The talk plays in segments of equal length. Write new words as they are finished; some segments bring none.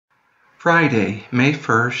Friday, May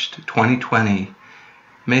 1st, 2020,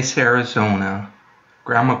 Mesa, Arizona,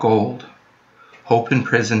 Grandma Gold,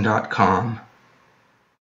 hopeinprison.com.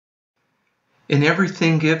 In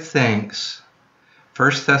everything give thanks.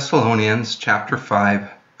 1 Thessalonians chapter 5,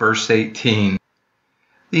 verse 18.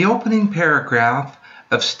 The opening paragraph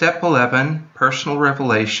of Step 11, Personal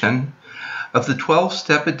Revelation, of the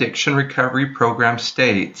 12-Step Addiction Recovery Program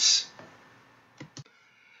states,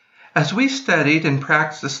 as we studied and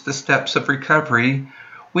practiced the steps of recovery,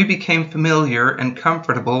 we became familiar and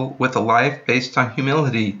comfortable with a life based on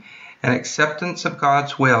humility and acceptance of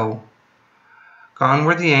God's will. Gone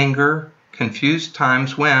were the anger, confused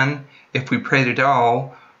times when, if we prayed at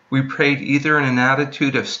all, we prayed either in an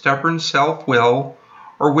attitude of stubborn self-will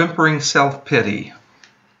or whimpering self-pity.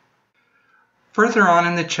 Further on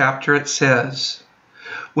in the chapter it says,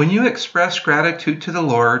 when you express gratitude to the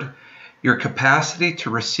Lord, your capacity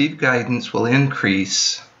to receive guidance will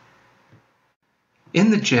increase.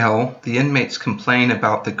 In the jail, the inmates complain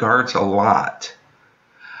about the guards a lot.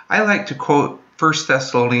 I like to quote 1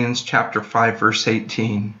 Thessalonians chapter 5, verse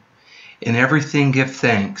 18. In everything give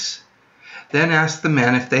thanks. Then ask the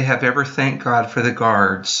men if they have ever thanked God for the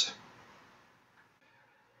guards.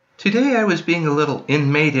 Today I was being a little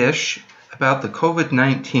inmate-ish about the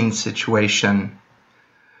COVID-19 situation.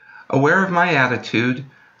 Aware of my attitude,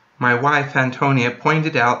 my wife, Antonia,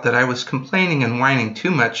 pointed out that I was complaining and whining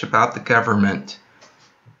too much about the government.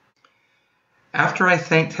 After I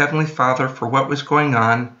thanked Heavenly Father for what was going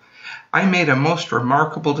on, I made a most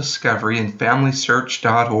remarkable discovery in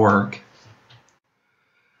FamilySearch.org.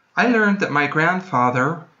 I learned that my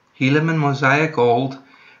grandfather, Helaman Mosiah Gold,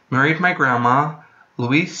 married my grandma,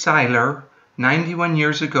 Louise Seiler, 91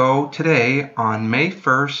 years ago today on May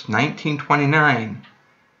 1st, 1929.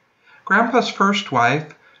 Grandpa's first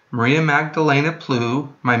wife, Maria Magdalena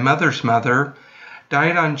Plew, my mother's mother,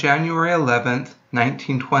 died on January 11th,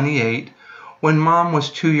 1928, when Mom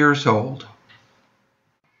was 2 years old.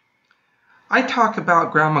 I talk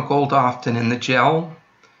about Grandma Gold often in the jail.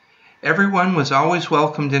 Everyone was always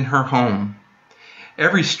welcomed in her home.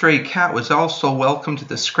 Every stray cat was also welcome to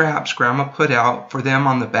the scraps Grandma put out for them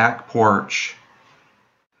on the back porch.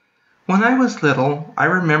 When I was little, I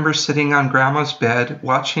remember sitting on Grandma's bed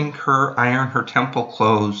watching her iron her temple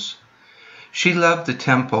clothes. She loved the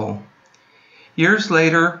temple. Years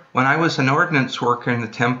later, when I was an ordnance worker in the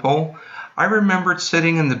temple, I remembered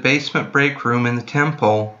sitting in the basement break room in the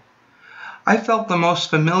temple. I felt the most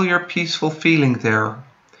familiar, peaceful feeling there.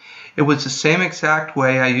 It was the same exact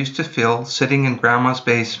way I used to feel sitting in Grandma's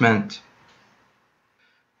basement.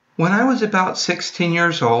 When I was about 16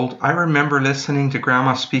 years old, I remember listening to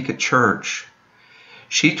Grandma speak at church.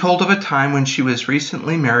 She told of a time when she was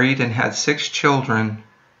recently married and had 6 children.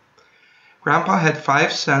 Grandpa had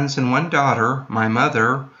 5 sons and 1 daughter, my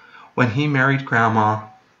mother, when he married Grandma.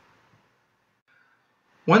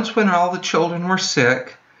 Once when all the children were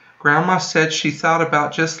sick, Grandma said she thought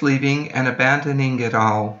about just leaving and abandoning it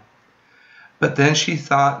all. But then she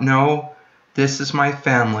thought, no, this is my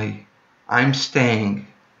family. I'm staying.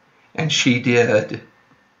 And she did.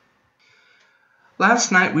 Last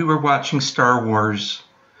night we were watching Star Wars.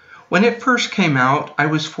 When it first came out, I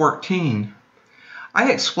was 14. I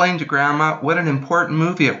explained to Grandma what an important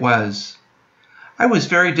movie it was. I was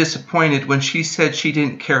very disappointed when she said she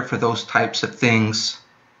didn't care for those types of things.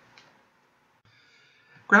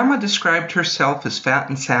 Grandma described herself as fat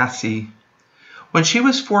and sassy. When she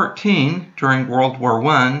was 14, during World War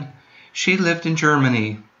I, she lived in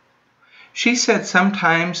Germany. She said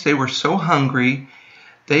sometimes they were so hungry,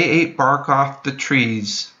 they ate bark off the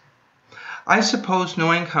trees. I suppose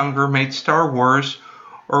knowing hunger made Star Wars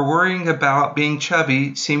or worrying about being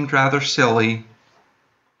chubby seemed rather silly.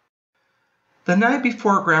 The night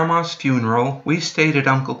before Grandma's funeral, we stayed at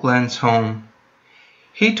Uncle Glenn's home.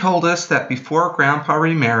 He told us that before Grandpa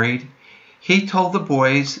remarried, he told the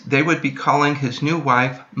boys they would be calling his new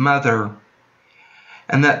wife Mother,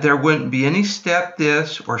 and that there wouldn't be any step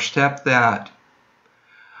this or step that.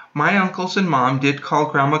 My uncles and Mom did call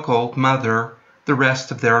Grandma Gold Mother the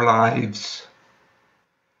rest of their lives.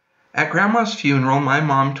 At Grandma's funeral, my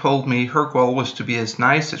mom told me her goal was to be as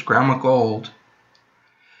nice as Grandma Gold.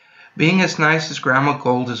 Being as nice as Grandma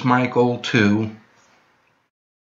Gold is my goal too.